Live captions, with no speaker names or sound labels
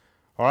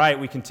All right,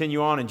 we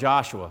continue on in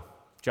Joshua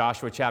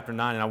chapter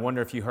 9, and I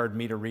wonder if you heard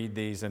me to read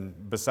these,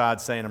 and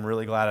besides saying I'm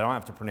really glad I don't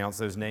have to pronounce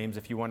those names,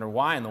 if you wonder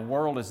why in the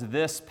world is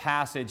this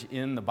passage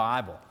in the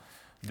Bible,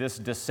 this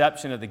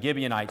deception of the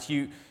Gibeonites,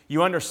 you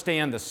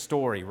understand the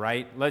story,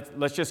 right?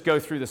 Let's just go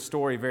through the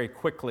story very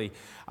quickly.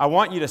 I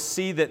want you to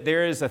see that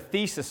there is a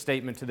thesis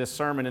statement to this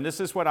sermon, and this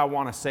is what I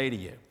want to say to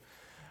you.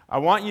 I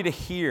want you to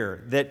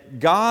hear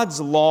that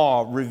God's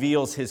law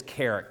reveals His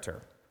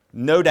character.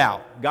 No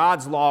doubt,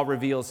 God's law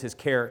reveals His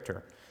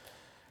character.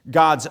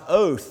 God's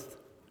oath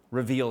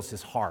reveals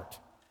His heart.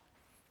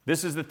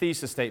 This is the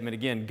thesis statement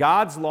again.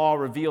 God's law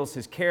reveals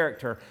His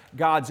character.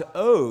 God's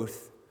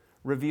oath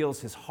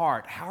reveals His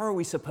heart. How are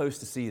we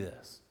supposed to see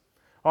this?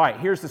 All right,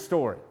 here's the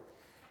story.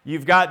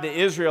 You've got the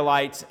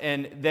Israelites,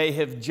 and they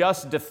have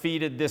just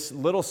defeated this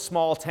little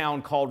small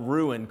town called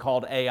Ruin,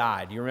 called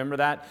Ai. Do you remember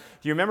that?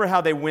 Do you remember how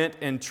they went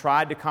and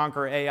tried to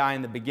conquer Ai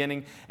in the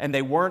beginning, and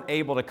they weren't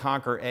able to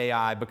conquer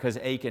Ai because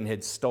Achan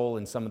had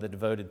stolen some of the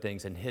devoted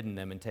things and hidden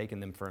them and taken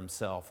them for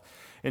himself?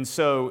 And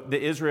so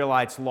the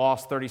Israelites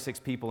lost 36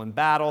 people in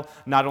battle.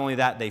 Not only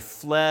that, they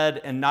fled,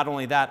 and not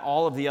only that,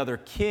 all of the other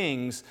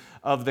kings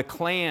of the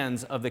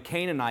clans of the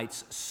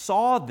Canaanites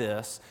saw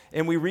this,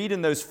 and we read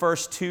in those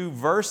first two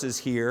verses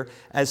here,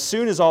 as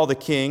soon as all the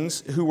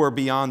kings who were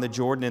beyond the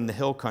Jordan in the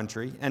hill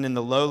country and in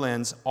the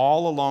lowlands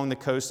all along the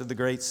coast of the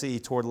Great Sea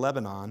toward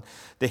Lebanon,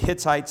 the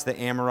Hittites, the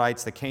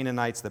Amorites, the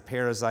Canaanites, the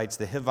Perizzites,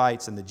 the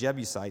Hivites, and the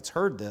Jebusites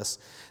heard this,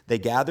 they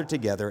gathered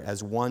together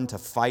as one to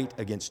fight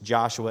against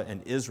Joshua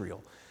and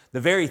Israel. The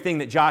very thing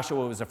that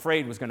Joshua was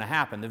afraid was going to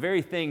happen, the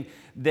very thing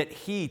that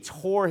he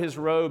tore his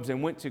robes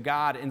and went to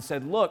God and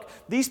said, look,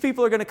 these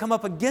people are going to come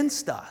up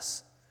against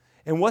us.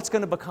 And what's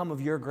going to become of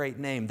your great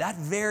name? That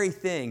very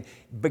thing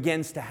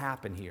begins to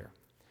happen here.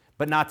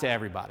 But not to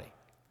everybody.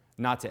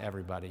 Not to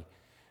everybody.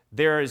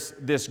 There is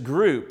this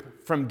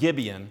group from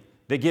Gibeon,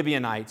 the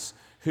Gibeonites,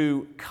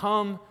 who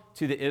come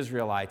to the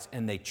Israelites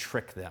and they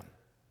trick them.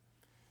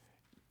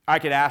 I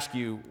could ask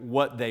you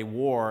what they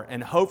wore,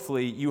 and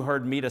hopefully you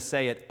heard me to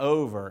say it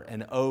over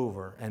and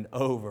over and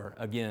over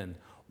again.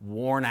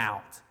 Worn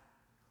out.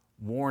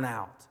 Worn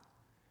out.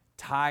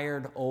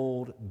 Tired,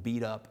 old,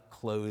 beat-up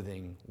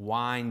clothing,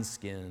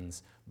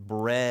 wineskins,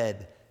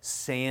 bread,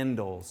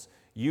 sandals.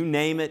 You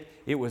name it,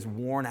 it was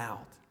worn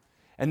out.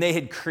 And they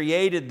had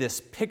created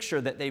this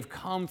picture that they've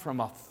come from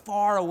a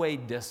faraway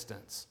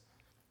distance.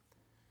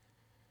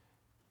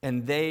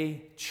 And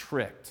they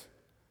tricked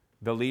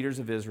the leaders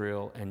of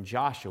Israel and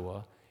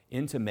Joshua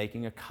into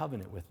making a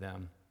covenant with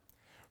them.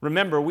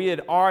 Remember, we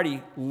had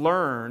already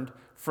learned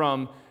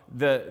from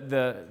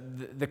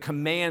the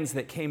commands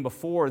that came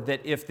before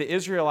that if the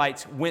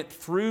Israelites went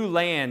through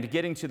land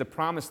getting to the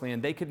promised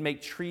land, they could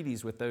make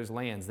treaties with those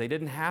lands. They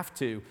didn't have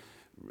to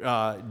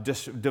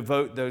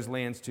devote those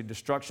lands to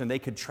destruction. They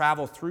could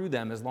travel through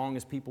them as long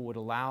as people would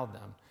allow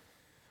them.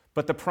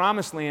 But the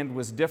promised land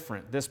was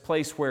different, this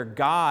place where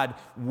God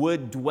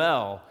would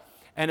dwell,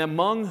 and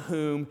among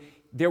whom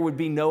there would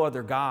be no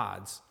other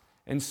gods.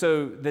 And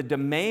so the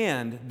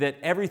demand that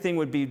everything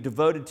would be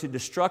devoted to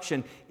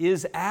destruction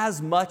is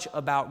as much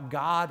about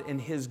God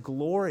and His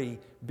glory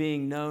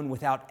being known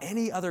without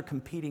any other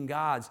competing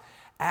gods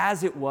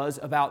as it was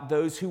about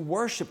those who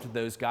worshiped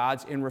those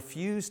gods and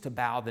refused to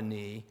bow the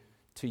knee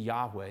to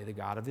Yahweh, the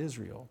God of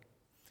Israel.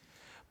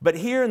 But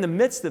here in the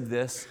midst of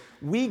this,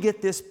 we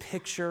get this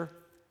picture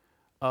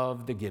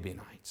of the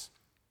Gibeonites.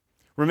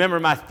 Remember,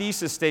 my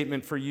thesis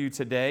statement for you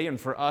today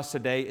and for us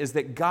today is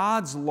that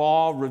God's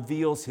law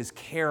reveals His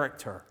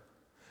character.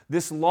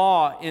 This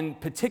law in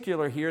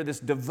particular here, this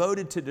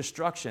devoted to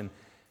destruction,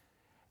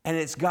 and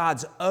it's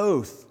God's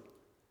oath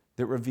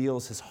that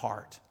reveals His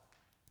heart.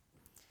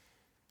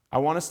 I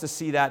want us to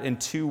see that in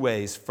two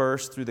ways.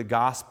 First, through the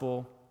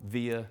gospel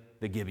via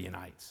the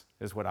Gibeonites,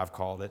 is what I've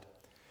called it.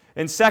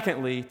 And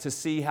secondly, to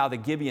see how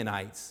the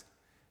Gibeonites,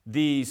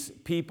 these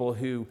people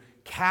who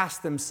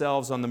cast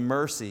themselves on the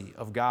mercy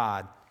of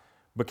God,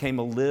 became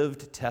a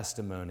lived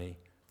testimony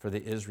for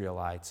the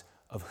Israelites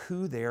of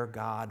who their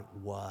God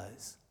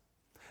was.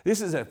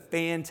 This is a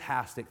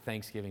fantastic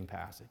Thanksgiving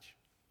passage.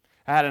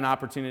 I had an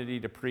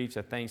opportunity to preach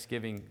a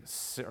Thanksgiving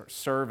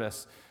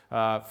service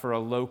for a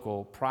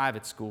local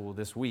private school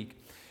this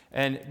week,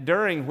 and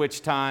during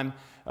which time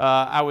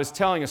I was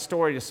telling a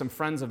story to some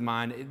friends of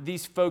mine.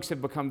 These folks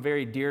have become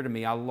very dear to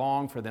me. I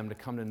long for them to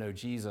come to know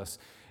Jesus.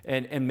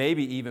 And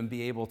maybe even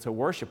be able to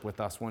worship with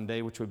us one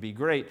day, which would be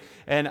great.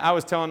 And I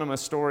was telling them a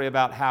story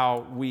about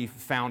how we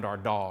found our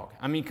dog.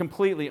 I mean,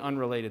 completely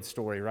unrelated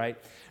story, right?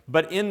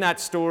 But in that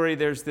story,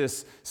 there's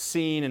this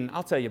scene, and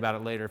I'll tell you about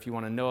it later if you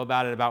want to know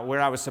about it, about where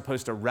I was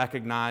supposed to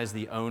recognize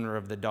the owner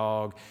of the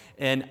dog.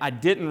 And I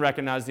didn't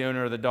recognize the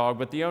owner of the dog,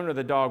 but the owner of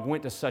the dog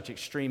went to such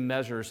extreme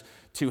measures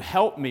to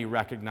help me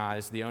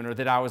recognize the owner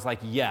that I was like,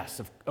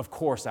 yes, of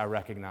course I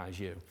recognize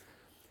you.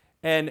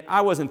 And I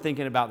wasn't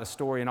thinking about the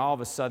story, and all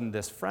of a sudden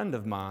this friend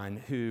of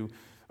mine who,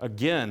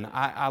 again,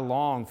 I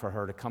long for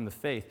her to come to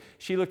faith,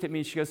 she looked at me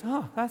and she goes,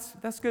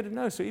 that's good to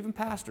know. So even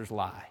pastors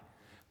lie.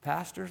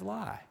 Pastors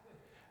lie.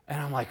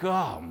 And I'm like,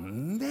 oh,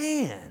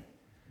 man.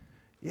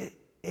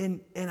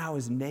 And I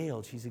was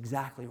nailed. She's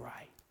exactly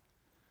right.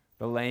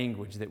 The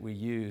language that we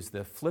use,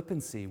 the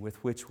flippancy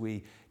with which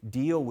we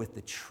deal with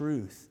the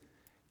truth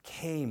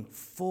came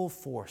full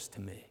force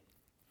to me.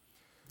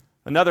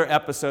 Another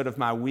episode of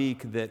my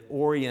week that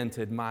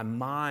oriented my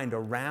mind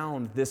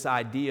around this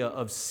idea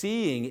of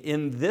seeing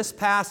in this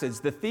passage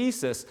the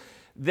thesis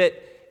that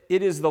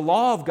it is the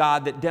law of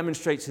God that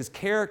demonstrates His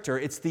character.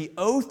 It's the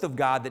oath of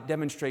God that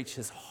demonstrates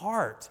His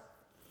heart.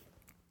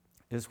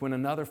 Is when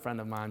another friend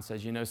of mine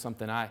says, you know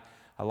something, I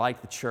like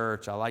the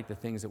church, I like the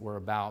things that we're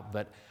about,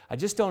 but I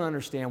just don't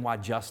understand why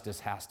justice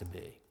has to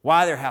be.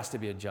 Why there has to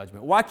be a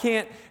judgment. Why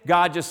can't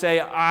God just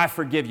say, I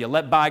forgive you,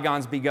 let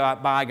bygones be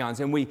bygones,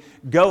 and we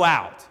go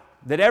out?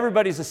 That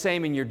everybody's the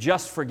same and you're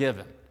just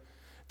forgiven.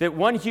 That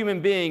one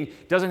human being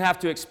doesn't have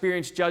to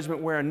experience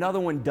judgment where another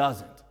one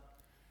doesn't.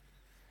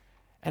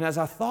 And as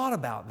I thought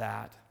about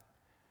that,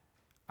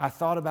 I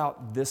thought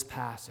about this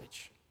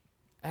passage.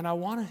 And I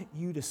wanted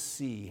you to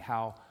see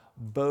how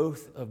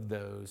both of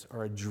those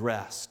are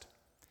addressed.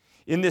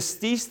 In this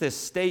thesis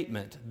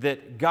statement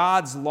that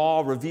God's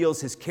law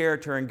reveals His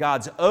character and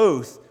God's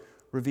oath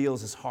reveals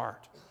His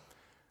heart.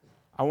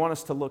 I want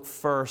us to look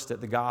first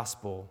at the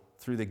gospel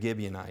through the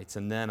Gibeonites,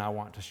 and then I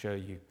want to show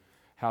you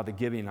how the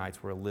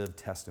Gibeonites were a lived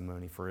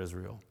testimony for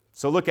Israel.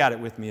 So look at it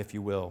with me, if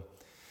you will.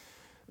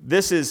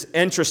 This is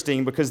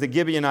interesting because the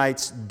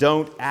Gibeonites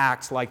don't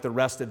act like the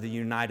rest of the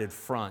united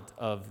front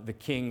of the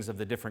kings of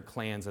the different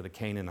clans of the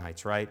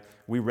Canaanites, right?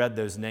 We read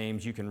those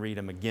names. You can read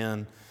them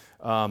again.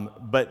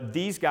 But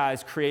these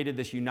guys created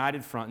this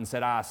united front and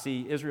said,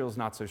 see, Israel's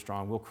not so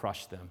strong. We'll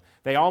crush them.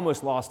 They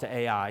almost lost to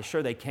Ai.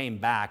 Sure, they came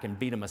back and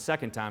beat them a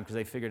second time because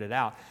they figured it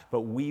out,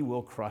 but we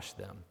will crush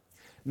them.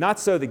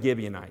 Not so the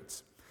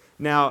Gibeonites.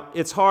 Now,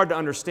 it's hard to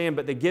understand,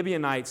 but the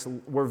Gibeonites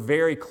were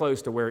very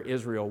close to where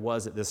Israel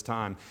was at this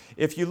time.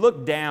 If you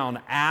look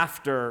down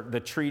after the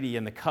treaty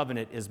and the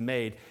covenant is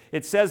made,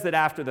 it says that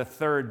after the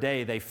third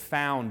day they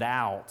found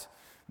out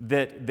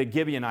that the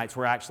Gibeonites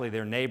were actually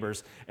their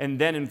neighbors. And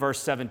then in verse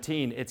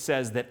 17, it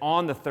says that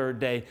on the third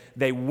day,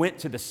 they went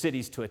to the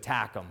cities to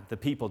attack them. The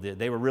people did.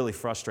 They were really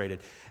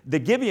frustrated.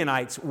 The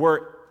Gibeonites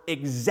were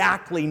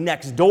exactly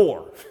next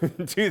door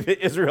to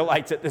the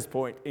Israelites at this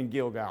point in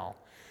Gilgal.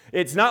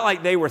 It's not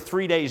like they were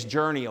 3 days'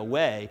 journey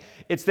away.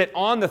 It's that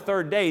on the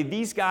third day,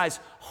 these guys'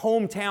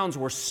 hometowns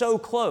were so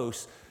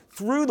close,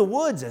 through the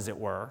woods, as it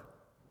were,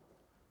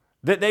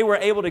 that they were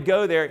able to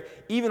go there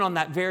even on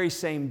that very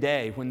same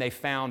day when they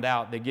found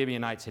out the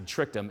Gibeonites had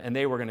tricked them, and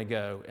they were going to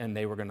go and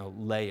they were going to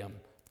lay them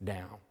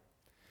down.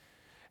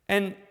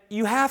 And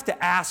you have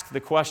to ask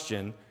the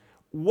question,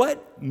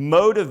 what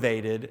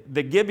motivated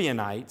the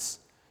Gibeonites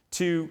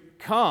to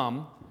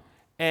come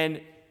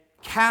and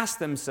cast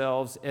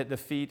themselves at the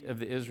feet of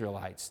the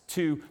Israelites,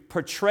 to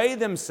portray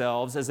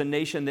themselves as a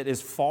nation that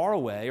is far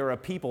away or a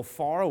people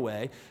far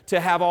away, to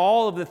have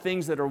all of the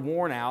things that are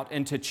worn out,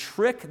 and to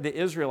trick the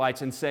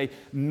Israelites and say,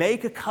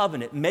 make a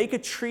covenant, make a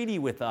treaty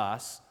with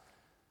us,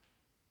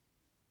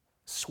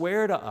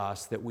 swear to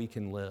us that we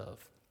can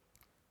live.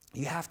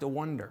 You have to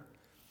wonder.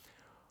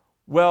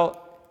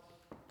 Well,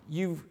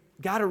 you've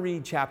got to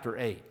read chapter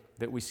 8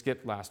 that we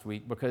skipped last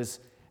week, because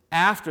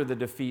after the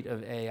defeat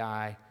of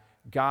Ai,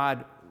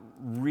 God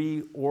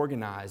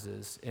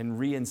reorganizes and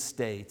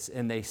reinstates,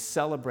 and they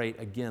celebrate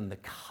again the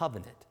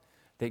covenant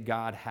that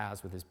God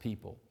has with His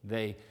people.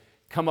 They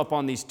come up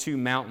on these two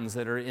mountains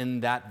that are in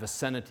that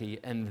vicinity,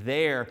 and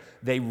there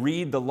they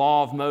read the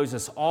law of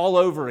Moses all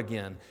over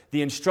again,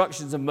 the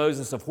instructions of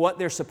Moses of what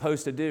they're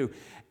supposed to do.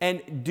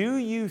 And do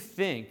you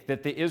think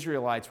that the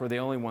Israelites were the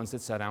only ones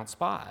that sent out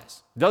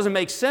spies? Doesn't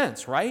make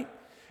sense, right?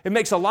 It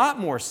makes a lot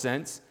more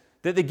sense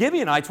that the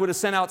Gibeonites would have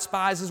sent out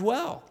spies as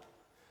well.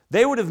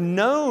 They would have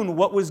known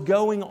what was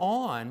going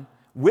on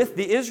with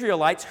the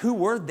Israelites who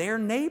were their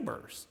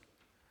neighbors.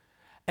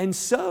 And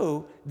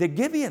so the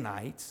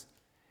Gibeonites,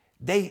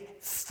 they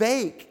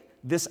fake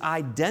this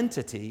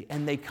identity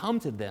and they come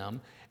to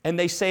them and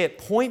they say it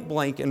point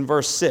blank in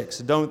verse 6,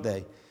 don't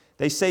they?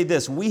 They say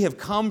this, we have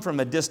come from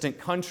a distant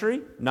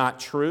country. Not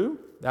true.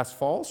 That's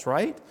false,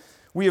 right?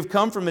 We have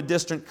come from a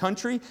distant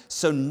country,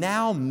 so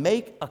now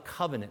make a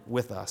covenant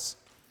with us.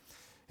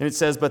 And it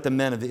says, but the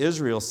men of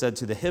Israel said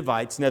to the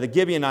Hivites. Now the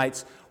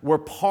Gibeonites were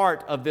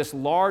part of this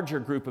larger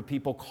group of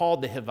people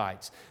called the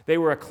Hivites. They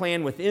were a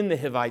clan within the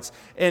Hivites.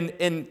 And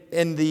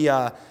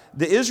the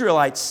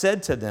Israelites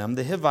said to them,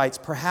 the Hivites,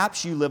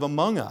 perhaps you live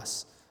among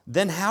us.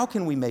 Then how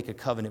can we make a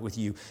covenant with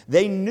you?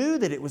 They knew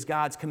that it was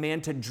God's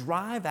command to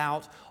drive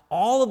out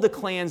all of the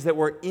clans that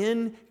were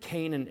in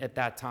Canaan at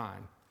that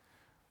time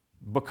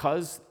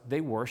because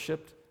they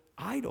worshiped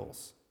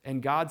idols.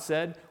 And God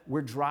said,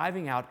 we're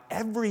driving out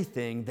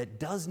everything that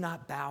does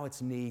not bow its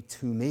knee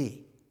to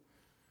me.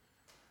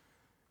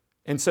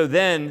 And so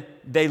then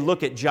they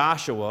look at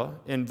Joshua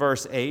in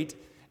verse 8,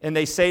 and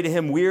they say to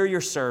him, we are your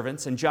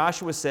servants. And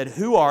Joshua said,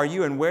 who are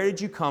you and where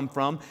did you come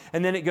from?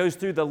 And then it goes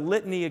through the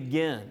litany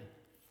again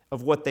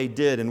of what they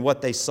did and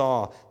what they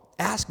saw.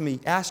 Ask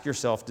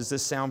yourself, does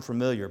this sound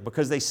familiar?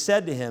 Because they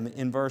said to him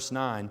in verse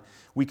 9,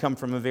 we come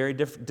from a very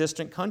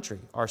distant country.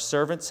 Our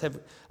servants have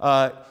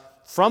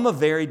From a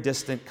very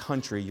distant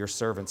country your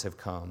servants have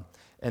come.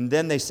 And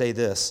then they say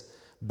this,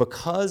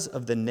 because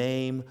of the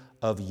name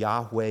of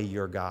Yahweh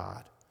your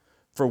God.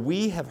 For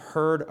we have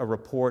heard a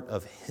report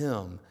of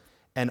him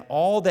and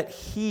all that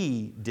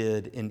he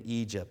did in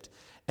Egypt,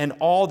 and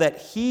all that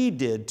he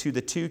did to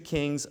the two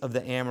kings of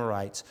the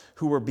Amorites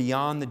who were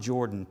beyond the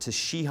Jordan, to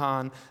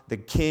Sihon, the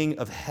king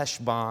of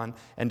Heshbon,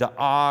 and to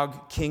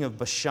Og, king of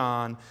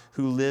Bashan,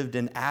 who lived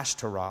in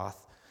Ashtaroth.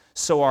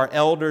 So our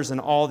elders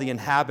and all the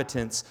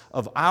inhabitants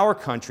of our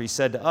country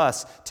said to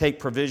us, take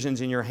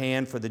provisions in your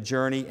hand for the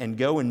journey and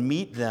go and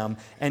meet them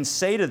and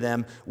say to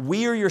them,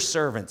 we are your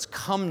servants.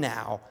 Come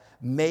now,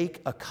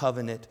 make a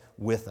covenant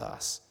with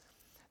us.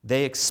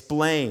 They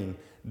explain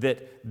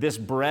that this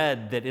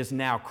bread that is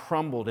now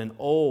crumbled and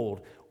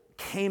old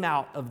came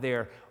out of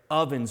their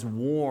ovens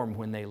warm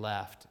when they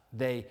left.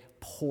 They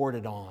poured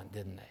it on,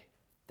 didn't they?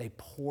 They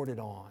poured it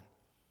on.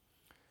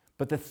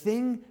 But the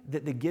thing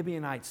that the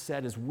Gibeonites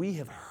said is, we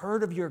have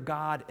heard of your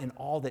God and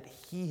all that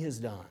he has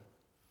done.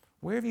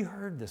 Where have you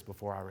heard this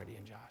before already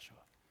in Joshua?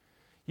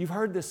 You've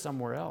heard this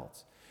somewhere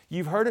else.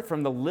 You've heard it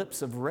from the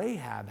lips of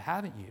Rahab,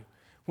 haven't you?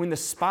 When the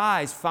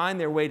spies find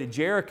their way to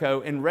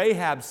Jericho and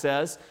Rahab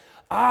says,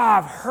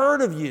 I've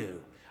heard of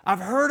you.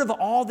 I've heard of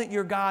all that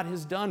your God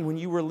has done when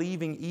you were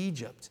leaving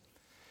Egypt.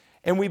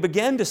 And we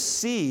begin to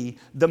see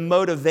the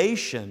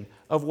motivation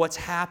of what's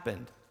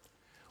happened.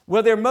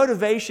 Well, their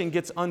motivation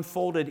gets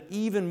unfolded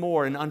even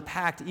more and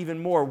unpacked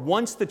even more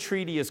once the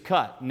treaty is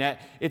cut. Now,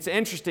 it's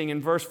interesting in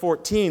verse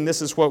 14,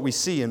 this is what we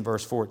see in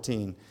verse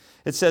 14.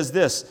 It says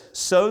this,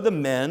 so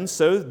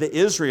the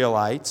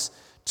Israelites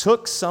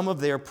took some of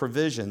their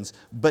provisions,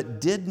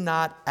 but did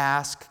not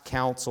ask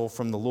counsel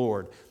from the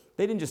Lord.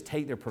 They didn't just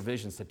take their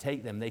provisions to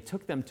take them. They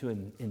took them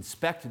to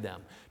inspect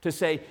them, to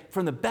say,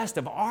 from the best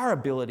of our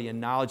ability and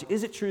knowledge,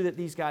 is it true that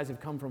these guys have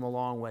come from a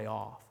long way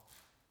off?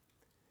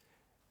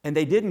 And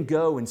they didn't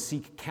go and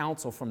seek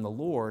counsel from the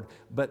Lord,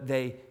 but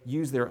they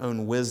used their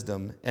own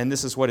wisdom. And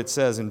this is what it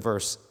says in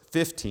verse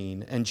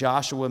 15. And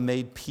Joshua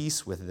made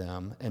peace with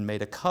them and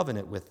made a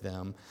covenant with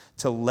them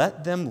to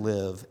let them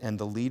live, and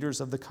the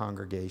leaders of the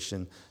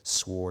congregation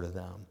swore to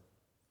them.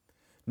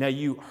 Now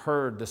you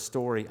heard the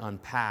story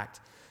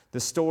unpacked. The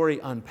story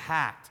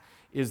unpacked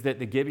is that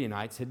the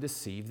Gibeonites had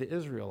deceived the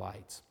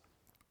Israelites.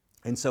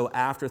 And so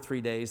after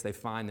 3 days, they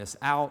find this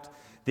out.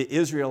 The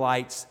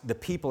Israelites, the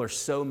people are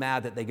so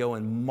mad that they go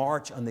and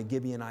march on the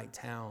Gibeonite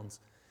towns.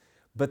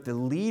 But the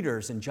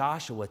leaders in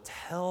Joshua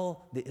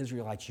tell the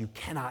Israelites, you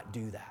cannot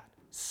do that.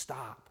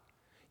 Stop.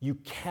 You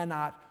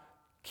cannot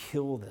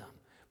kill them,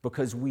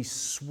 because we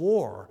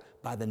swore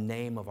by the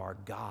name of our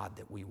God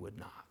that we would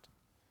not.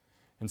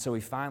 And so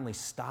he finally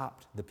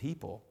stopped the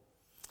people.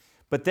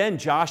 But then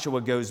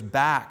Joshua goes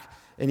back,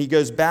 and he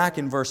goes back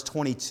in verse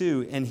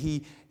 22, and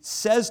he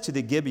says to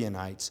the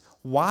Gibeonites,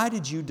 why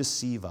did you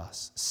deceive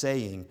us,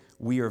 saying,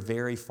 we are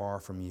very far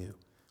from you,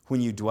 when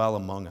you dwell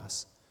among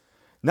us?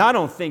 Now, I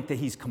don't think that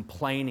he's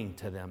complaining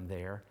to them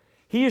there.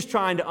 He is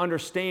trying to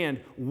understand,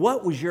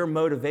 what was your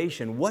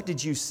motivation? What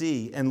did you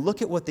see? And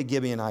look at what the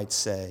Gibeonites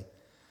say.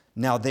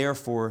 Now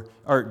therefore,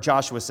 or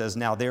Joshua says,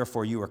 now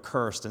therefore you are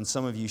cursed, and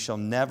some of you shall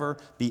never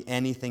be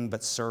anything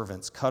but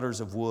servants, cutters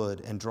of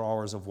wood and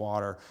drawers of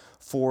water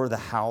for the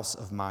house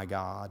of my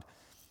God.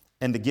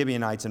 And the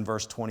Gibeonites in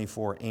verse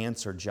 24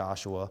 answered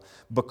Joshua,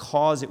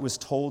 because it was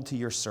told to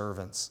your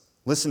servants.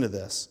 Listen to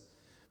this.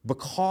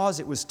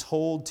 Because it was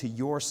told to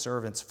your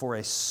servants for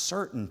a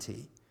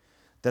certainty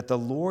that the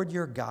Lord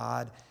your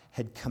God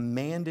had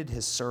commanded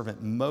his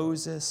servant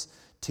Moses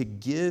to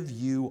give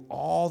you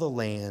all the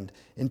land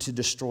and to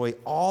destroy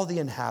all the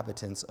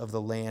inhabitants of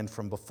the land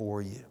from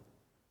before you.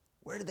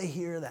 Where did they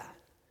hear that?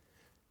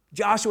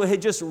 Joshua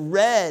had just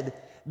read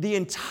the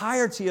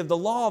entirety of the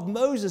law of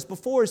Moses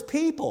before his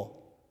people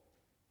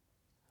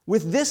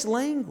with this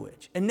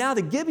language. And now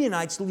the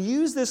Gibeonites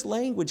use this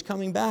language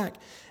coming back.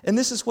 And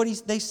this is what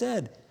they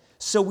said.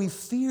 So we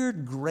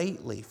feared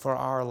greatly for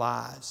our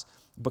lives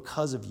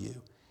because of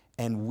you,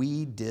 and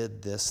we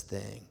did this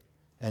thing.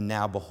 And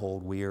now,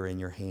 behold, we are in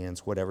your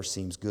hands. Whatever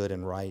seems good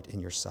and right in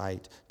your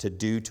sight to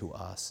do to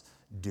us,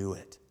 do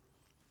it.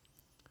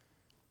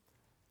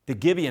 The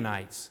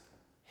Gibeonites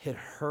had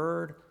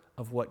heard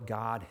of what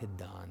God had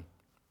done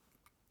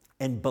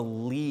and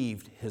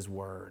believed his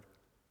word.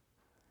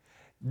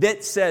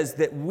 That says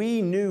that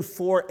we knew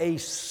for a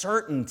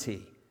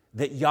certainty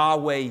that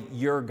Yahweh,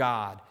 your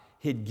God,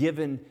 had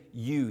given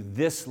you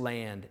this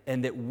land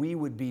and that we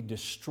would be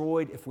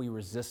destroyed if we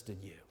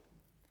resisted you.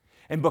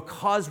 And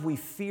because we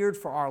feared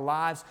for our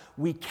lives,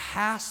 we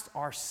cast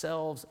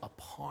ourselves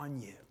upon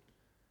you.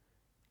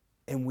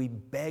 And we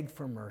beg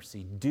for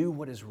mercy. Do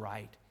what is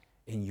right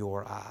in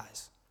your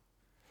eyes.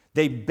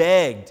 They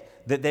begged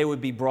that they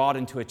would be brought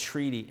into a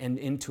treaty and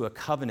into a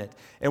covenant.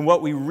 And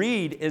what we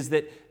read is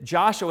that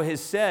Joshua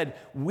has said,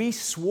 we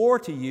swore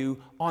to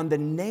you on the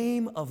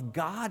name of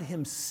God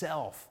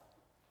himself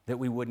that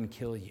we wouldn't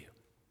kill you.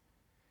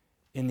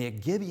 And the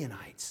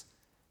Gibeonites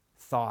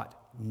thought,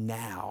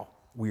 now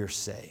we are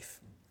safe.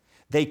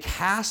 They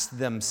cast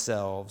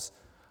themselves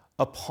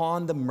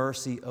upon the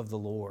mercy of the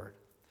Lord.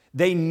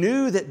 They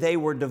knew that they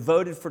were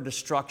devoted for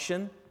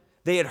destruction.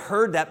 They had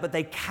heard that, but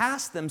they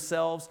cast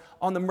themselves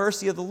on the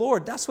mercy of the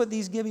Lord. That's what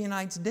these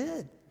Gibeonites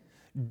did.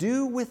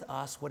 Do with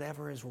us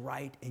whatever is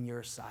right in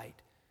your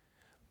sight.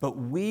 But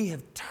we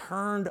have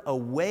turned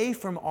away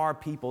from our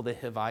people, the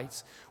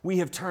Hivites. We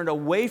have turned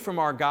away from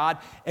our God,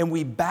 and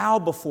we bow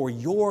before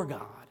your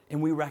God,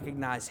 and we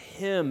recognize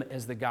Him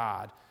as the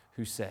God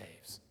who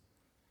saves.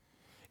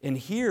 And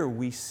here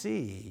we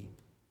see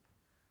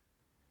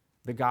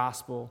the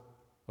gospel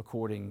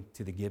according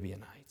to the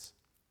Gibeonites.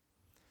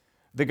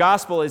 The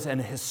gospel is an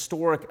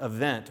historic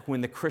event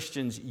when the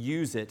Christians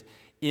use it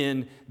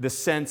in the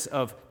sense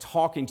of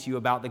talking to you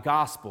about the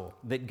gospel,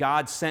 that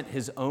God sent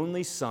His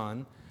only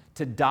Son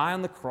to die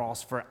on the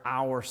cross for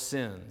our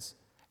sins,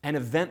 an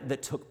event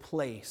that took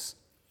place.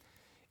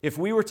 If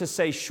we were to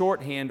say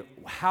shorthand,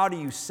 how do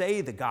you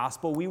say the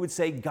gospel? We would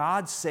say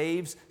God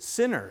saves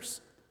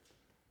sinners.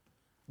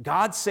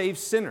 God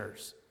saves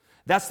sinners.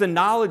 That's the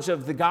knowledge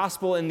of the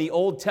gospel in the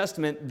Old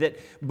Testament that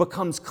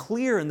becomes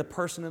clear in the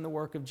person and the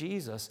work of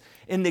Jesus.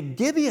 And the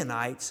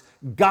Gibeonites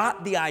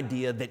got the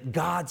idea that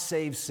God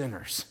saves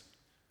sinners.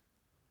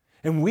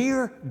 And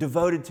we're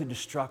devoted to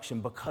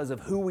destruction because of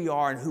who we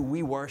are and who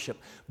we worship.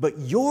 But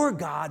your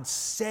God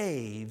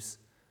saves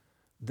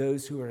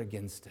those who are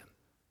against Him.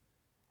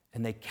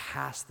 And they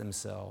cast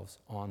themselves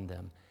on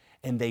them.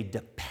 And they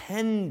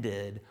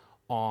depended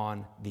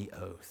on the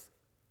oath.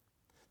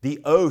 The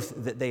oath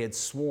that they had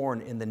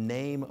sworn in the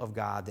name of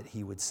God that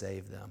He would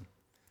save them.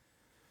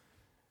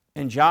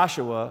 And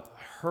Joshua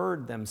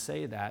heard them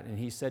say that, and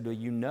he said, well,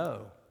 you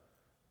know,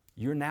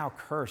 you're now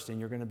cursed and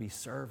you're going to be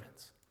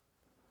servants.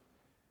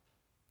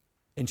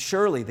 And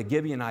surely the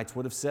Gibeonites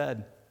would have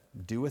said,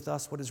 do with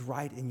us what is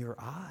right in your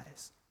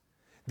eyes.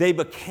 They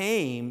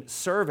became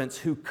servants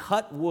who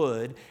cut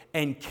wood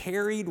and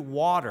carried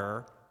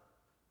water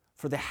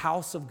for the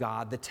house of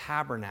God, the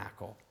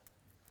tabernacle.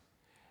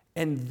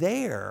 And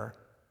there,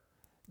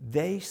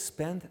 they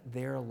spent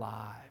their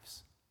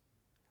lives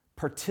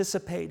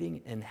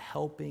participating and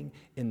helping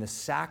in the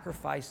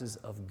sacrifices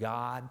of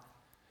God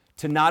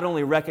to not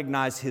only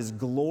recognize His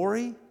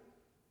glory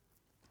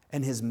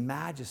and His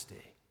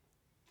majesty,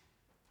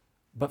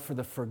 but for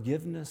the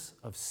forgiveness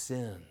of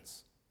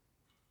sins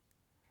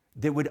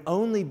that would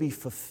only be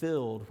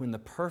fulfilled when the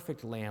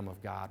perfect Lamb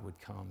of God would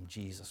come,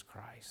 Jesus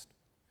Christ.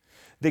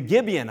 The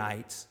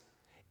Gibeonites,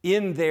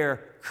 in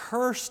their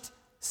cursed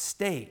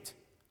state,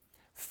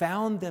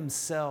 found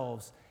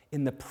themselves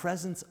in the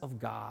presence of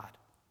God,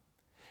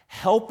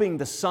 helping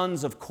the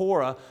sons of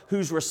Korah,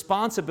 whose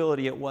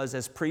responsibility it was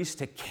as priests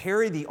to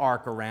carry the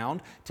ark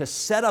around, to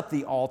set up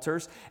the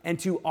altars, and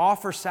to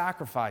offer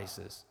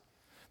sacrifices.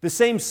 The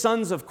same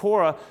sons of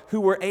Korah who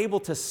were able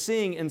to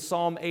sing in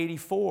Psalm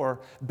 84,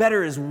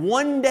 better is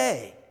one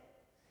day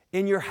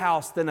in your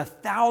house than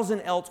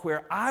 1,000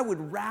 elsewhere. I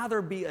would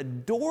rather be a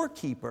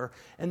doorkeeper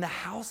in the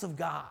house of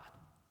God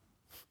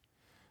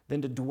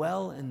than to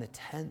dwell in the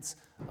tents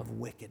of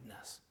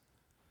wickedness.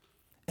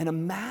 And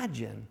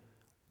imagine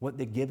what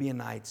the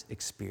Gibeonites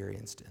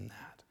experienced in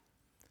that.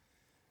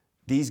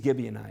 These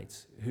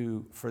Gibeonites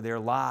who, for their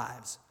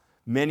lives,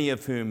 many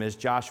of whom, as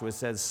Joshua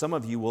says, some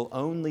of you will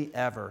only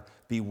ever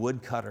be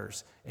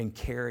woodcutters and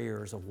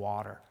carriers of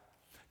water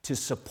to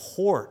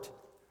support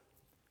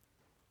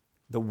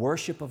the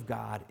worship of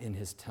God in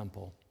His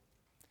temple.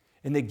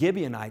 And the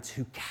Gibeonites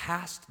who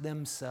cast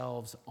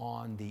themselves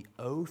on the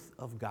oath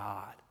of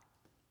God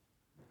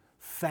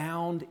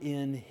found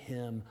in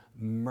Him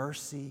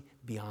mercy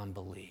beyond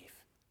belief.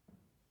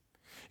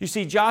 You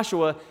see,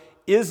 Joshua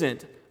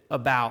isn't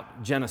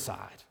about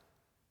genocide.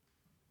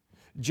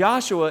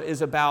 Joshua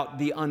is about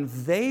the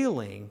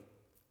unveiling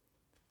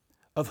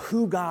of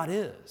who God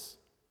is.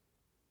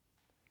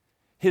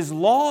 His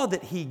law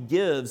that He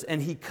gives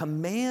and He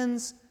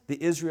commands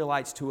the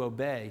Israelites to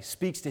obey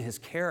speaks to His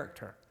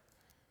character.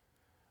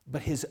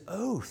 But His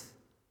oath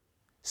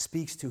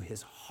speaks to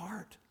His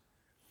heart.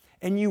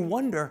 And you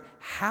wonder,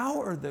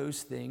 how are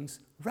those things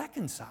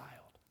reconciled?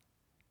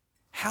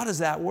 How does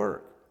that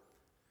work?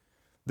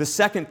 The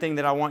second thing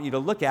that I want you to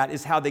look at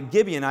is how the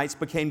Gibeonites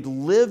became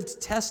lived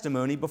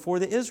testimony before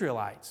the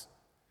Israelites.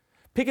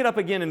 Pick it up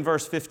again in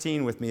verse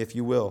 15 with me, if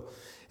you will.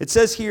 It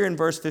says here in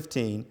verse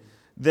 15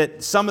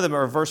 that some of them,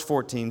 or verse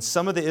 14,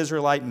 some of the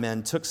Israelite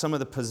men took some of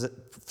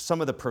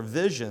the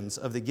provisions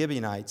of the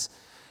Gibeonites,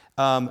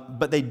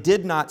 but they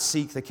did not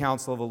seek the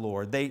counsel of the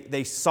Lord.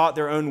 They sought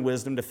their own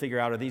wisdom to figure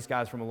out, are these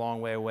guys from a long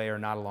way away or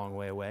not a long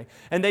way away?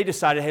 And they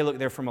decided, hey, look,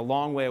 they're from a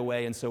long way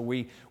away, and so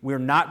we're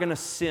not going to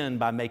sin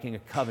by making a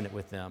covenant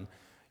with them.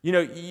 You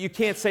know, you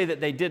can't say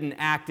that they didn't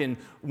act in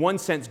one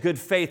sense good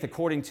faith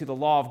according to the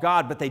law of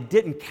God, but they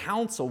didn't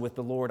counsel with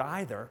the Lord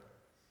either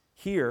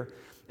here.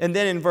 And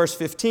then in verse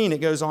 15, it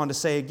goes on to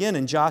say again,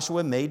 and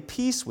Joshua made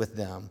peace with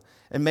them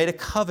and made a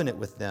covenant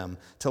with them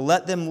to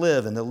let them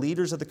live, and the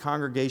leaders of the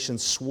congregation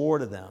swore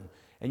to them.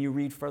 And you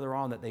read further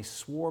on that they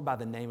swore by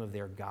the name of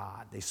their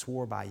God. They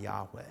swore by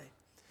Yahweh.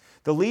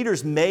 The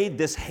leaders made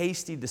this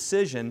hasty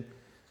decision,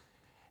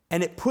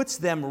 and it puts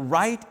them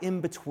right in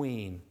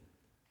between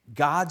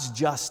God's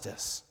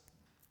justice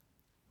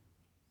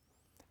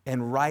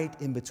and right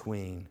in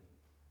between,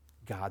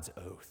 God's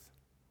oath,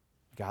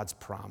 God's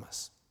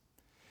promise.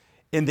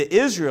 And the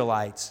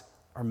Israelites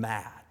are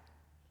mad.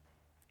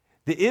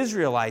 The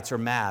Israelites are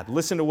mad.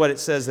 Listen to what it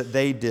says that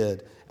they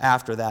did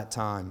after that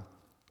time.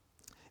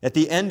 At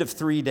the end of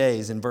 3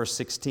 days, in verse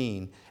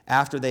 16,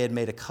 after they had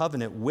made a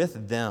covenant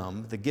with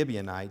them, the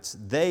Gibeonites,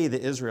 they, the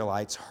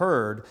Israelites,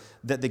 heard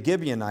that the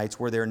Gibeonites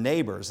were their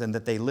neighbors and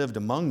that they lived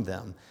among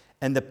them.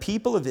 And the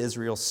people of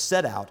Israel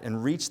set out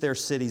and reached their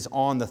cities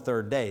on the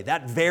third day.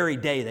 That very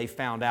day they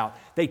found out,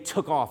 they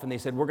took off and they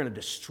said, we're going to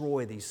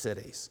destroy these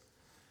cities.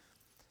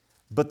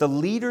 But the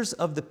leaders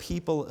of the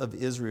people of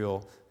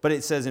Israel, but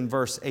it says in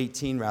verse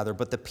 18 rather,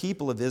 but the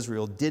people of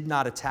Israel did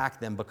not attack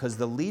them because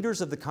the leaders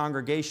of the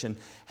congregation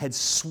had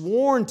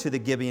sworn to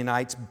the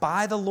Gibeonites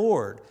by the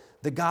Lord,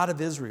 the God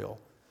of Israel.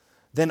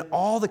 Then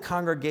all the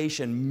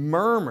congregation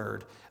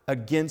murmured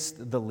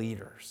against the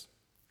leaders.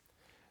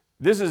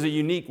 This is a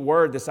unique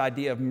word, this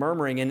idea of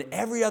murmuring. In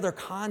every other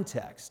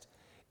context,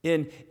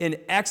 in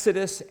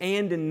Exodus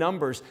and in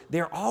Numbers,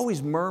 they're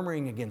always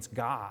murmuring against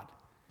God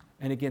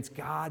and against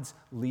God's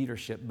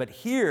leadership. But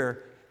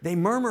here, they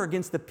murmur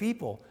against the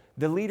people,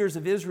 the leaders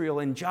of Israel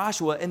and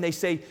Joshua, and they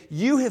say,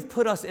 you have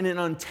put us in an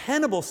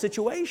untenable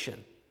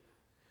situation.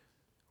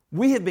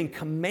 We have been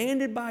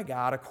commanded by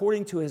God,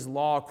 according to His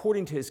law,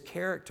 according to His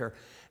character,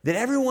 that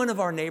every one of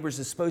our neighbors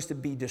is supposed to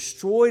be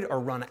destroyed or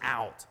run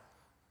out.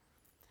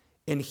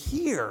 And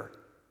here,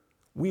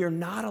 we are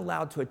not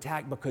allowed to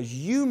attack because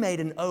you made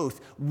an oath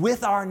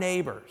with our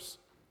neighbors.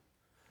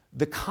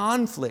 The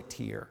conflict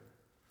here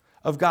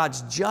of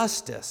God's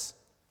justice,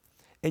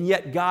 and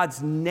yet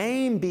God's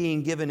name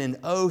being given an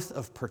oath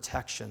of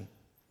protection.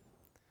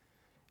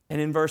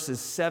 And in verses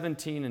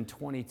 17 and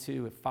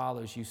 22, it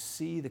follows, you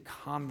see the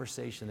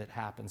conversation that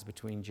happens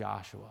between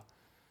Joshua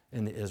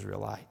and the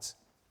Israelites.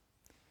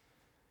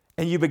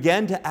 And you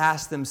begin to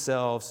ask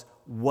themselves,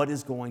 what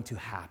is going to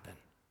happen?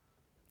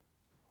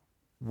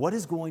 What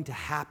is going to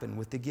happen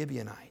with the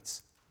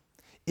Gibeonites?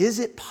 Is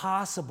it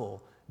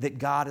possible that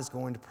God is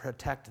going to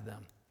protect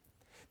them?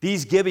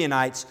 These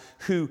Gibeonites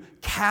who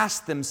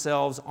cast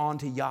themselves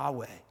onto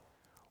Yahweh,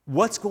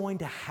 what's going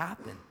to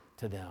happen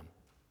to them?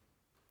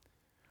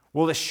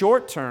 Well, the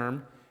short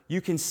term, you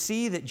can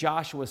see that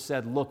Joshua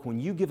said, look, when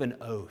you give an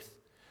oath,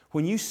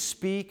 when you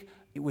speak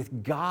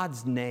with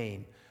God's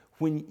name,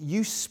 when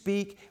you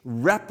speak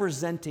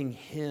representing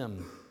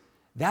Him,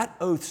 that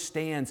oath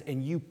stands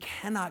and you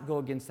cannot go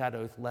against that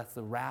oath lest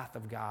the wrath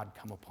of God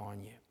come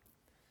upon you.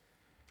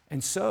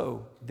 And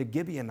so the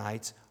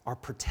Gibeonites are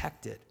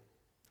protected.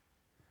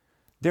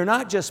 They're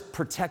not just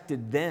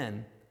protected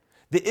then.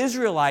 The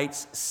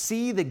Israelites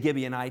see the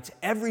Gibeonites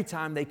every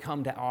time they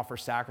come to offer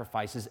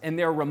sacrifices, and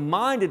they're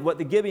reminded what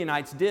the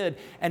Gibeonites did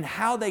and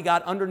how they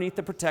got underneath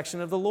the protection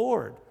of the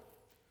Lord.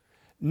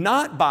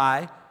 Not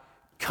by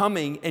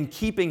coming and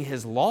keeping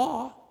His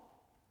law,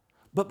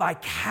 but by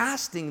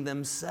casting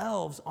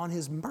themselves on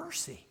His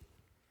mercy.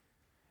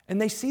 And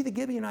they see the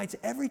Gibeonites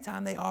every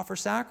time they offer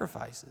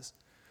sacrifices.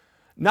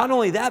 Not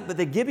only that, but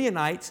the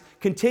Gibeonites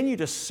continue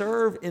to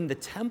serve in the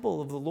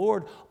temple of the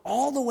Lord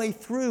all the way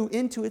through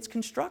into its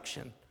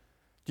construction.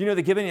 Do you know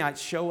the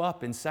Gibeonites show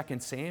up in 2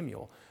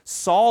 Samuel?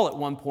 Saul at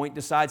one point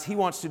decides he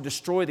wants to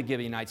destroy the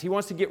Gibeonites. He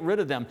wants to get rid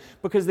of them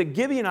because the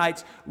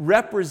Gibeonites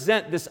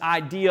represent this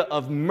idea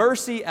of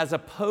mercy as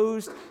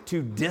opposed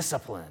to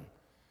discipline.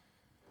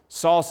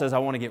 Saul says, I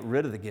want to get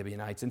rid of the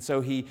Gibeonites. And so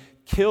he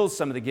kills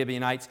some of the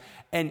Gibeonites.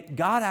 And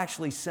God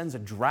actually sends a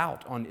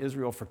drought on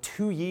Israel for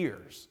 2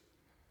 years.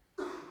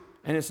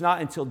 And it's not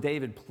until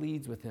David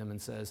pleads with him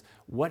and says,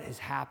 what has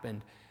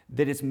happened,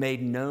 that it's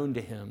made known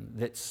to him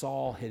that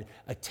Saul had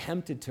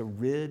attempted to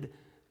rid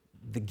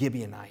the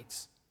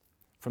Gibeonites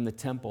from the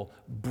temple,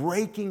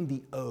 breaking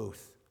the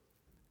oath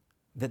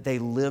that they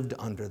lived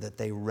under, that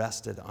they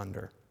rested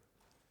under.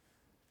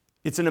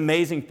 It's an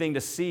amazing thing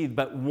to see,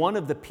 but one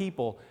of the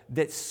people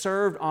that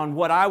served on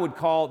what I would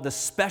call the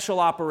special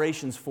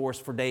operations force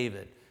for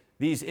David,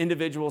 these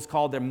individuals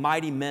called their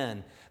mighty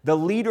men, the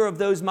leader of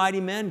those mighty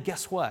men,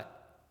 guess what?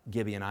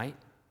 Gibeonite.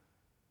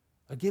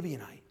 A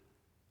Gibeonite.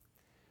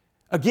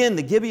 Again,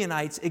 the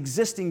Gibeonites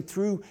existing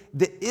through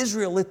the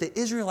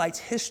Israelites'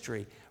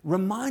 history,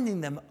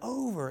 reminding them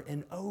over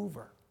and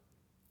over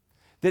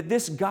that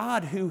this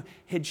God who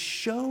had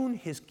shown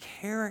His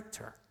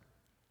character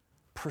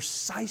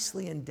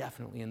precisely and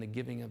definitely in the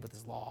giving of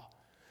His law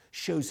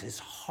shows His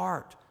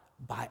heart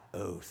by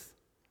oath.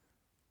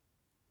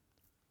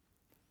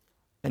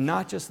 And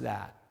not just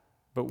that,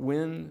 but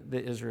when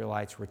the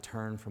Israelites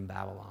return from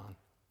Babylon,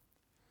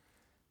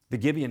 the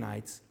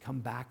Gibeonites come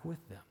back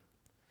with them.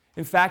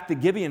 In fact, the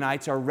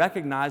Gibeonites are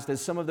recognized as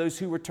some of those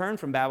who return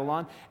from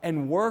Babylon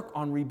and work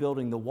on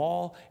rebuilding the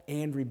wall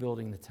and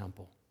rebuilding the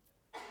temple.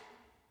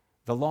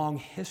 The long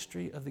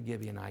history of the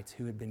Gibeonites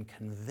who had been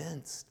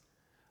convinced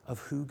of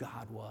who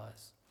God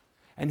was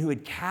and who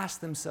had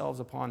cast themselves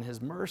upon His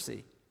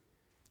mercy,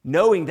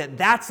 knowing that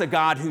that's a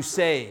God who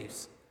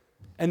saves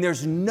and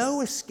there's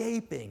no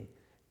escaping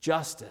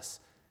justice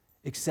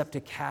except to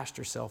cast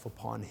yourself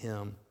upon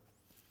Him.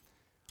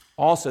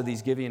 Also,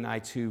 these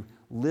Gibeonites who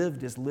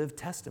lived as lived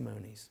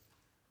testimonies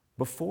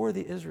before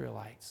the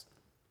Israelites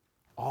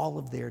all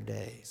of their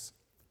days.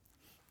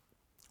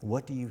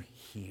 What do you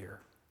hear?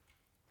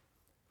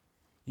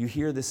 You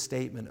hear this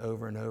statement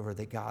over and over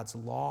that God's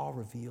law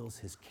reveals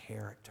his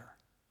character.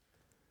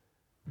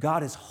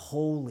 God is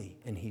holy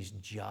and he's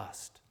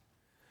just.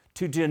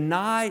 To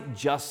deny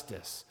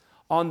justice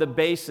on the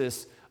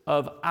basis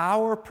of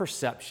our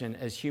perception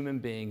as human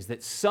beings,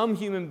 that some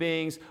human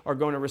beings are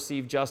going to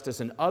receive justice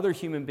and other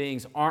human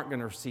beings aren't going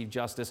to receive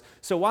justice,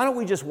 so why don't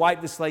we just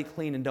wipe the slate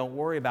clean and don't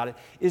worry about it,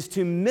 is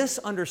to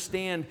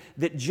misunderstand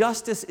that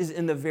justice is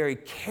in the very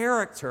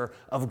character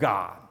of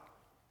God.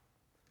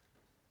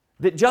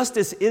 That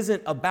justice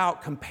isn't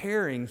about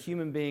comparing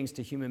human beings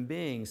to human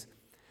beings,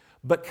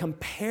 but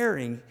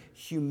comparing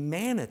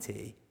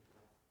humanity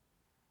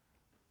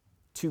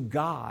to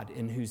God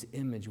in whose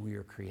image we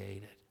are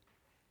created.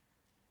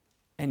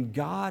 And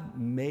God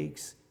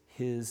makes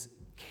his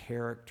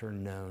character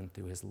known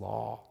through his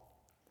law,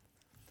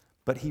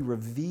 but he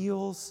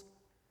reveals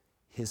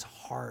his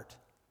heart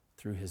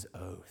through his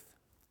oath.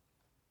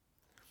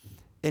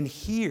 And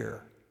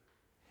here,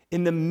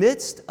 in the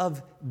midst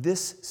of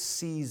this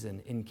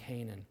season in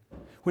Canaan,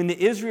 when the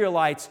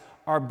Israelites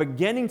are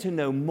beginning to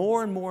know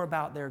more and more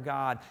about their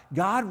God,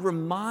 God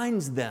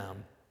reminds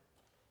them,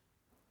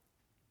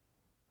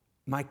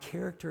 my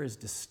character is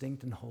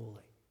distinct and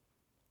holy,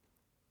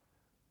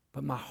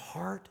 but my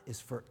heart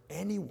is for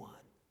anyone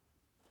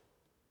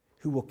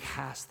who will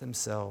cast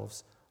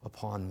themselves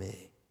upon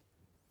me.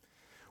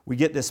 We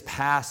get this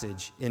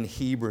passage in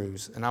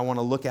Hebrews, and I want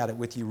to look at it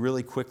with you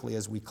really quickly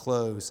as we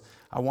close.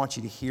 I want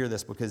you to hear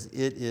this because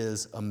it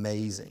is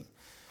amazing.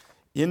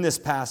 In this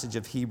passage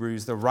of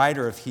Hebrews, the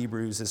writer of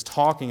Hebrews is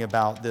talking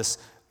about this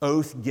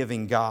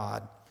oath-giving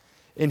God.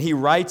 And he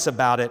writes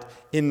about it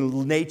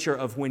in nature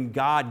of when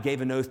God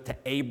gave an oath to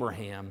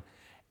Abraham.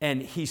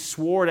 And he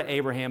swore to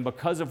Abraham,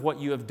 because of what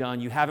you have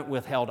done, you haven't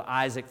withheld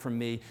Isaac from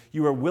me.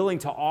 You are willing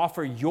to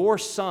offer your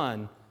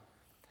son,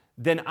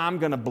 then I'm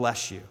going to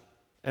bless you.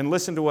 And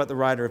listen to what the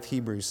writer of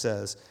Hebrews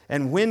says.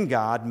 And when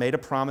God made a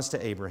promise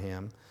to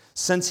Abraham,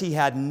 since he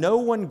had no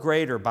one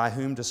greater by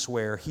whom to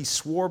swear, he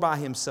swore by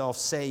himself,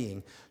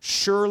 saying,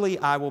 surely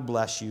I will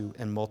bless you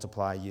and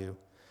multiply you.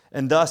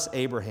 And thus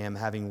Abraham,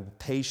 having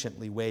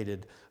patiently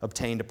waited,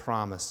 obtained a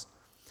promise.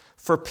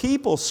 For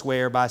people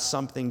swear by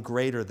something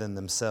greater than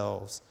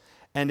themselves,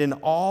 and in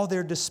all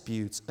their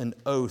disputes an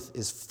oath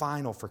is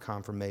final for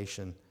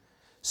confirmation.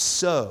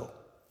 So,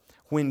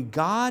 when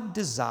God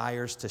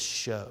desires to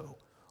show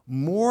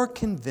more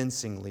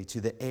convincingly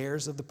to the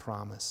heirs of the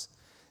promise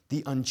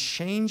the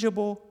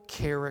unchangeable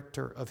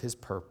character of his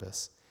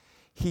purpose,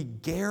 he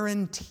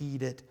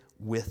guaranteed it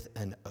with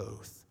an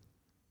oath.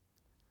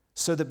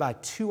 So that by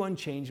two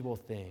unchangeable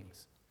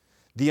things,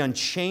 the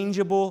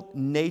unchangeable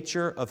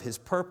nature of his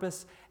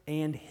purpose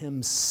and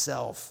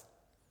himself,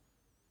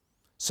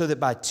 so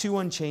that by two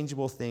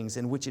unchangeable things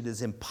in which it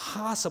is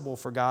impossible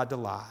for God to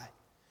lie,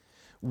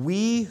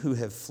 we who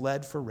have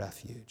fled for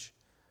refuge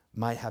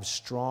might have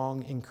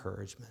strong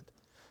encouragement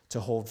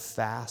to hold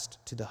fast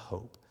to the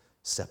hope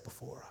set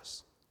before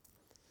us.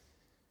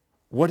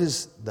 What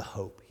is the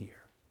hope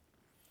here?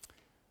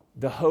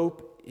 The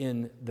hope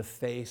in the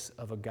face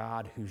of a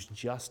God whose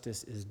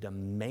justice is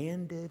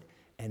demanded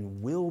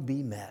and will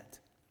be met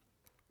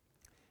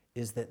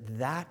is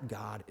that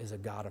God is a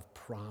God of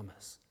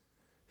promise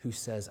who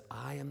says,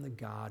 I am the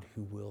God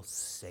who will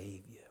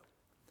save you.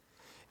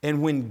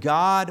 And when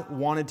God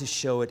wanted to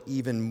show it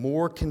even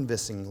more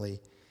convincingly,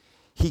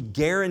 he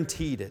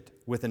guaranteed it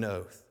with an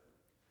oath.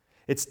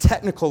 It's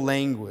technical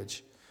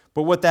language,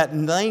 but what that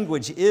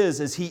language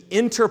is he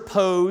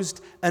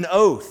interposed an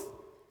oath.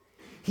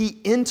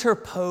 He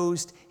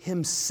interposed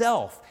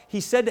himself.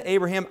 He said to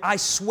Abraham, I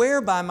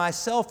swear by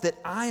myself that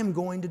I am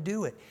going to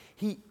do it.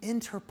 He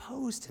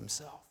interposed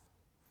himself.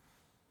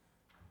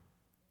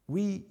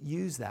 We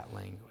use that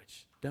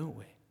language, don't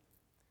we?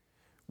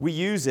 We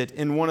use it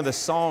in one of the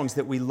songs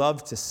that we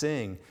love to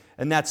sing,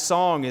 and that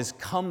song is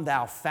Come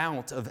Thou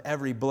Fount of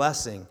Every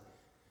Blessing.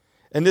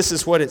 And this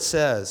is what it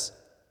says.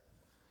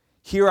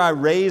 Here I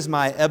raise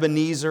my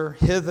Ebenezer,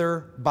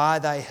 hither by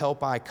thy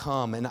help I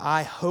come, and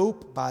I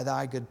hope by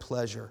thy good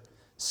pleasure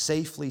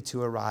safely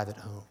to arrive at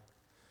home.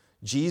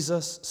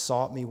 Jesus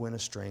sought me when a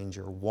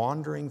stranger,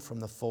 wandering from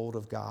the fold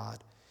of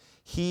God.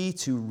 He,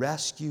 to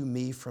rescue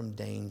me from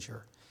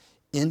danger,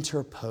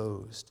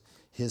 interposed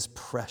his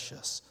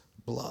precious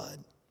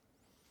blood.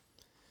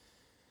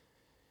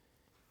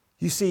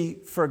 You see,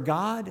 for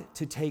God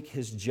to take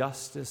his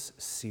justice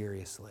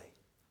seriously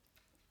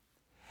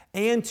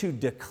and to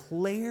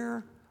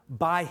declare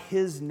by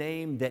his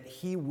name that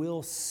he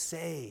will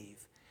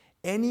save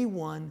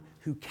anyone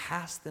who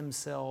casts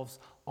themselves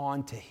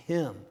onto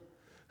him,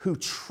 who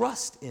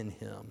trust in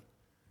him,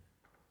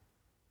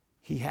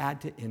 he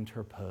had to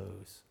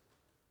interpose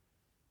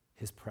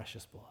his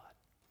precious blood.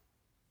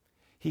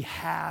 He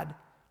had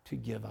to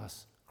give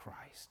us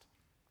Christ.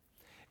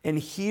 And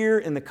here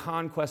in the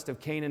conquest of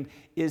Canaan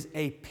is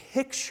a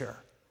picture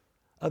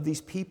of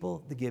these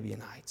people, the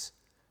Gibeonites,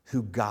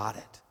 who got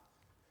it,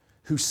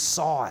 who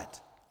saw it,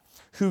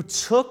 who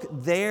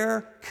took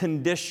their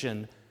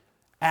condition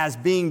as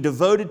being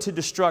devoted to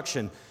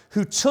destruction,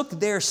 who took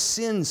their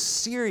sins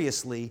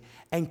seriously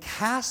and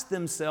cast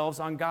themselves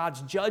on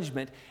God's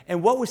judgment.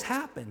 And what was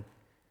happened?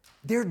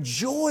 Their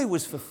joy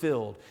was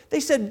fulfilled. They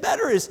said,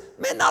 better is,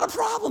 man, not a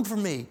problem for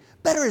me.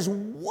 Better is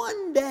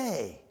one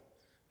day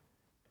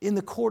in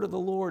the court of the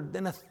Lord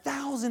than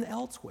 1,000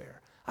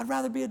 elsewhere. I'd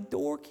rather be a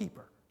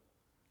doorkeeper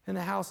in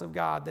the house of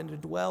God than to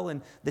dwell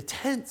in the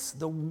tents,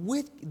 the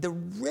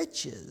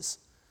riches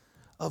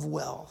of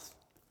wealth.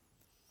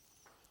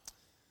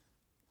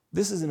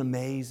 This is an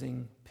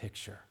amazing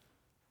picture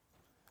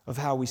of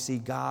how we see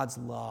God's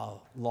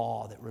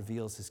law that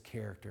reveals his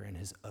character and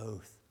his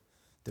oath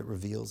that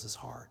reveals his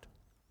heart.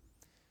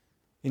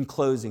 In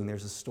closing,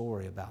 there's a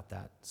story about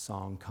that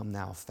song, Come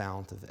Thou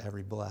Fount of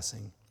Every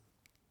Blessing.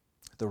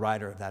 The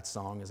writer of that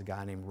song is a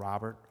guy named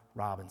Robert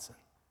Robinson.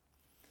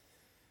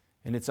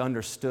 And it's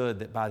understood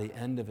that by the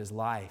end of his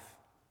life,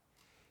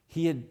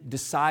 he had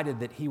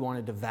decided that he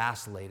wanted to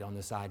vacillate on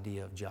this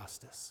idea of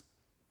justice.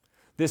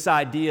 This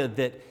idea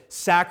that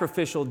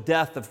sacrificial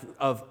death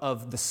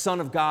of the Son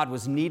of God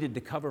was needed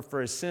to cover for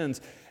his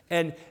sins.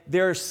 And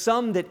there are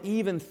some that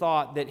even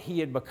thought that he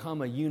had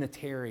become a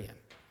Unitarian.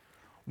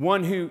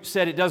 One who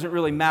said it doesn't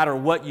really matter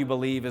what you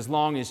believe as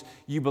long as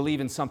you believe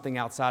in something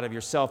outside of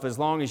yourself, as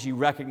long as you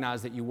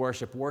recognize that you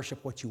worship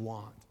what you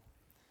want.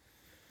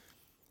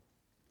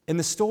 And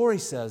the story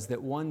says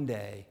that one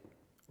day,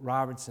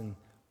 Robertson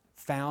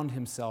found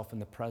himself in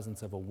the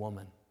presence of a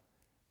woman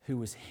who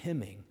was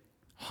humming,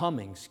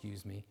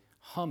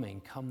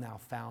 Come Thou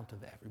Fount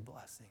of Every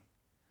Blessing.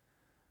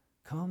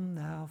 Come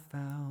Thou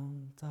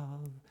Fount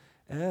of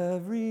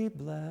every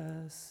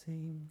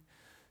blessing,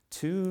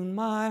 tune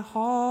my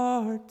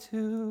heart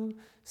to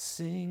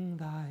sing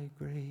thy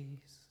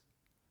grace.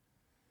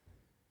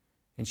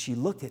 And she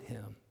looked at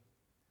him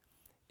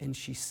and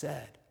she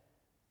said,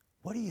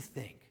 what do you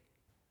think?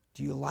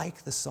 Do you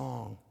like the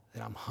song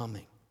that I'm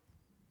humming?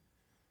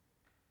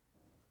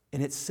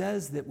 And it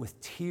says that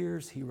with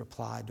tears he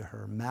replied to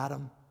her,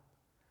 Madam,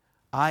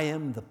 I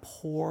am the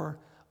poor,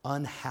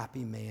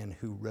 unhappy man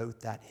who wrote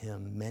that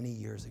hymn many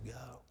years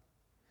ago.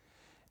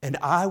 And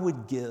I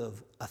would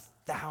give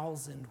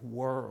 1,000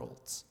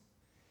 worlds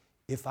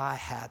if I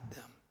had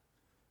them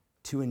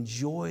to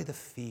enjoy the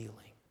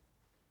feeling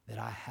that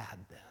I had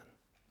then.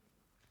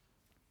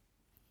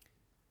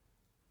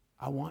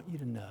 I want you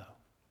to know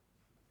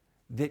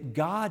that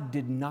God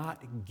did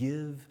not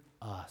give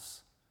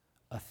us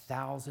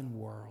 1,000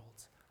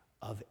 worlds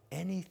of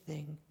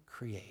anything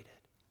created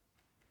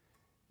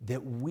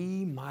that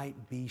we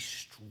might be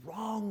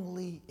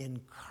strongly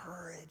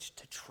encouraged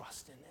to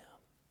trust in him.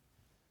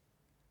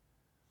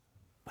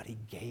 But he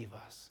gave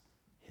us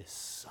his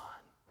Son.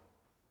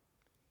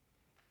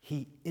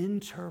 He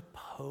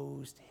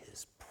interposed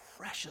his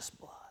precious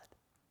blood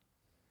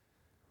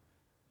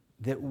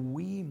that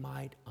we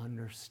might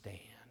understand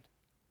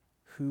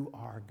who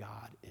our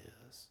God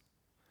is.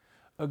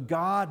 A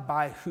God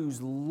by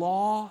whose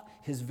law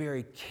his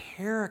very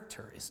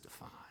character is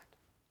defined.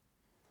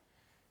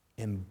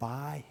 And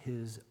by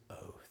his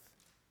oath,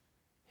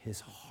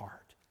 his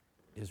heart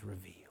is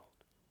revealed.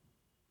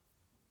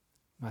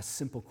 My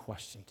simple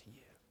question to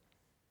you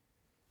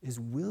is,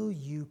 will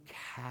you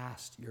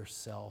cast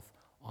yourself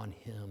on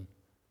him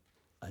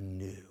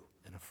anew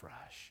and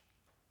afresh?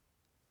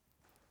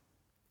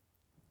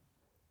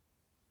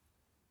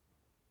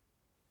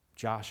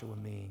 Joshua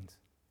means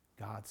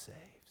God saves.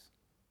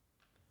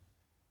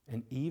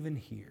 And even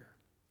here,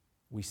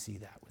 we see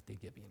that with the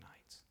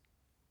Gibeonites.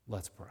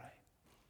 Let's pray.